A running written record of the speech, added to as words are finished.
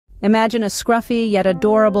Imagine a scruffy yet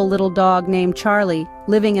adorable little dog named Charlie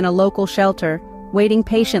living in a local shelter, waiting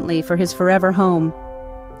patiently for his forever home.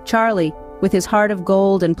 Charlie, with his heart of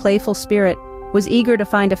gold and playful spirit, was eager to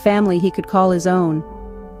find a family he could call his own.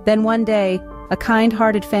 Then one day, a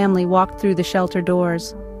kind-hearted family walked through the shelter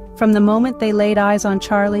doors. From the moment they laid eyes on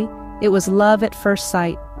Charlie, it was love at first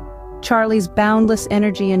sight. Charlie's boundless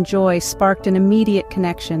energy and joy sparked an immediate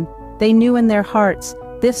connection. They knew in their hearts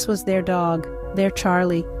this was their dog, their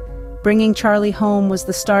Charlie. Bringing Charlie home was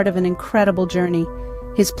the start of an incredible journey.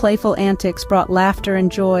 His playful antics brought laughter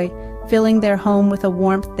and joy, filling their home with a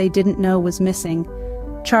warmth they didn't know was missing.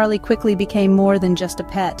 Charlie quickly became more than just a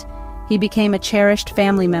pet. He became a cherished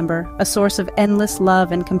family member, a source of endless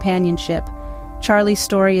love and companionship. Charlie's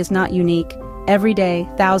story is not unique. Every day,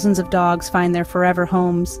 thousands of dogs find their forever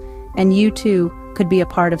homes, and you too could be a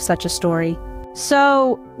part of such a story.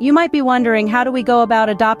 So, you might be wondering, how do we go about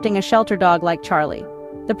adopting a shelter dog like Charlie?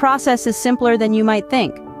 The process is simpler than you might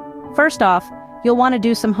think. First off, you'll want to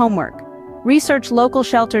do some homework. Research local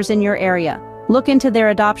shelters in your area, look into their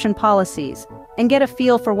adoption policies, and get a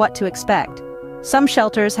feel for what to expect. Some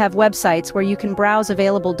shelters have websites where you can browse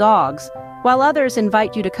available dogs, while others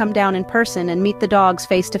invite you to come down in person and meet the dogs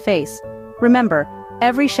face to face. Remember,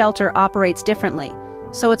 every shelter operates differently,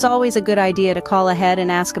 so it's always a good idea to call ahead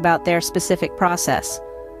and ask about their specific process.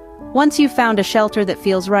 Once you've found a shelter that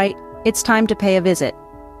feels right, it's time to pay a visit.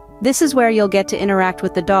 This is where you'll get to interact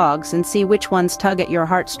with the dogs and see which ones tug at your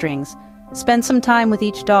heartstrings. Spend some time with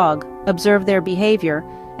each dog, observe their behavior,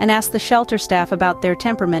 and ask the shelter staff about their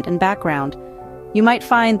temperament and background. You might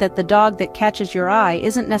find that the dog that catches your eye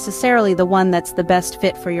isn't necessarily the one that's the best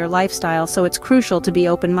fit for your lifestyle, so it's crucial to be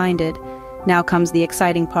open-minded. Now comes the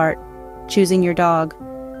exciting part: choosing your dog.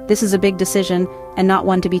 This is a big decision, and not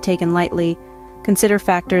one to be taken lightly. Consider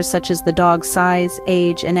factors such as the dog's size,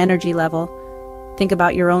 age, and energy level. Think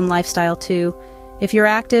about your own lifestyle too. If you're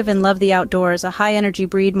active and love the outdoors, a high-energy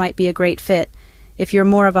breed might be a great fit. If you're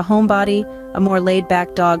more of a homebody, a more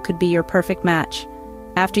laid-back dog could be your perfect match.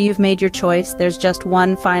 After you've made your choice, there's just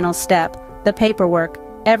one final step: the paperwork.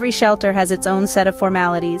 Every shelter has its own set of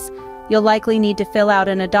formalities. You'll likely need to fill out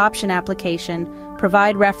an adoption application,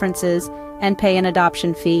 provide references, and pay an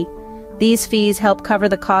adoption fee. These fees help cover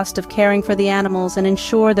the cost of caring for the animals and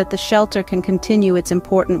ensure that the shelter can continue its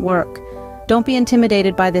important work. Don't be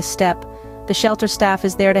intimidated by this step. The shelter staff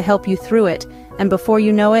is there to help you through it, and before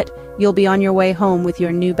you know it, you'll be on your way home with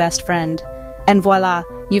your new best friend. And voila,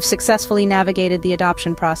 you've successfully navigated the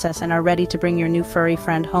adoption process and are ready to bring your new furry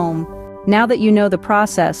friend home. Now that you know the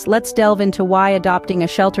process, let's delve into why adopting a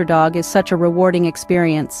shelter dog is such a rewarding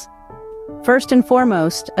experience. First and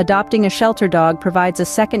foremost, adopting a shelter dog provides a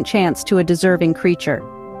second chance to a deserving creature.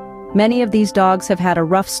 Many of these dogs have had a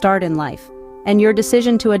rough start in life, and your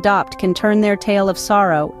decision to adopt can turn their tale of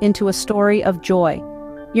sorrow into a story of joy.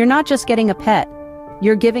 You're not just getting a pet,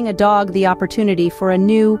 you're giving a dog the opportunity for a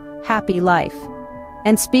new, happy life.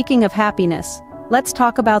 And speaking of happiness, let's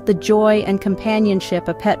talk about the joy and companionship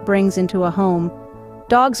a pet brings into a home.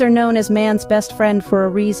 Dogs are known as man's best friend for a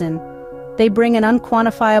reason. They bring an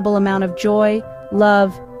unquantifiable amount of joy,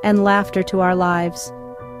 love, and laughter to our lives.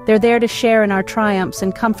 They're there to share in our triumphs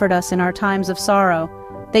and comfort us in our times of sorrow.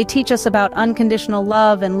 They teach us about unconditional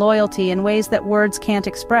love and loyalty in ways that words can't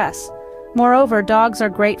express. Moreover, dogs are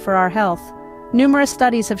great for our health. Numerous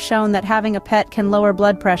studies have shown that having a pet can lower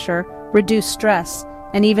blood pressure, reduce stress,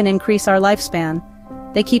 and even increase our lifespan.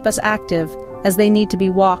 They keep us active, as they need to be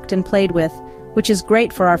walked and played with, which is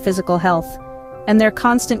great for our physical health. And their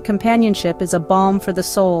constant companionship is a balm for the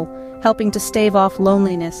soul, helping to stave off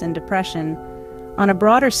loneliness and depression. On a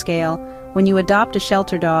broader scale, when you adopt a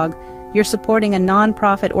shelter dog, you're supporting a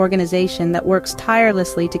non-profit organization that works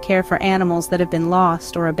tirelessly to care for animals that have been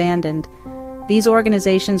lost or abandoned. These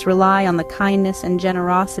organizations rely on the kindness and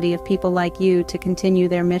generosity of people like you to continue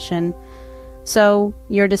their mission. So,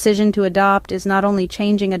 your decision to adopt is not only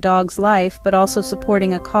changing a dog's life, but also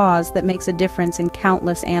supporting a cause that makes a difference in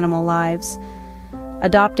countless animal lives.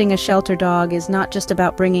 Adopting a shelter dog is not just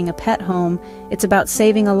about bringing a pet home, it's about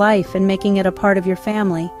saving a life and making it a part of your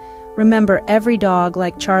family. Remember, every dog,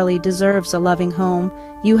 like Charlie, deserves a loving home.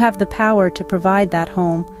 You have the power to provide that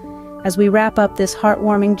home. As we wrap up this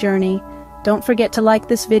heartwarming journey, don't forget to like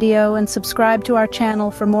this video and subscribe to our channel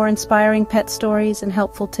for more inspiring pet stories and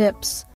helpful tips.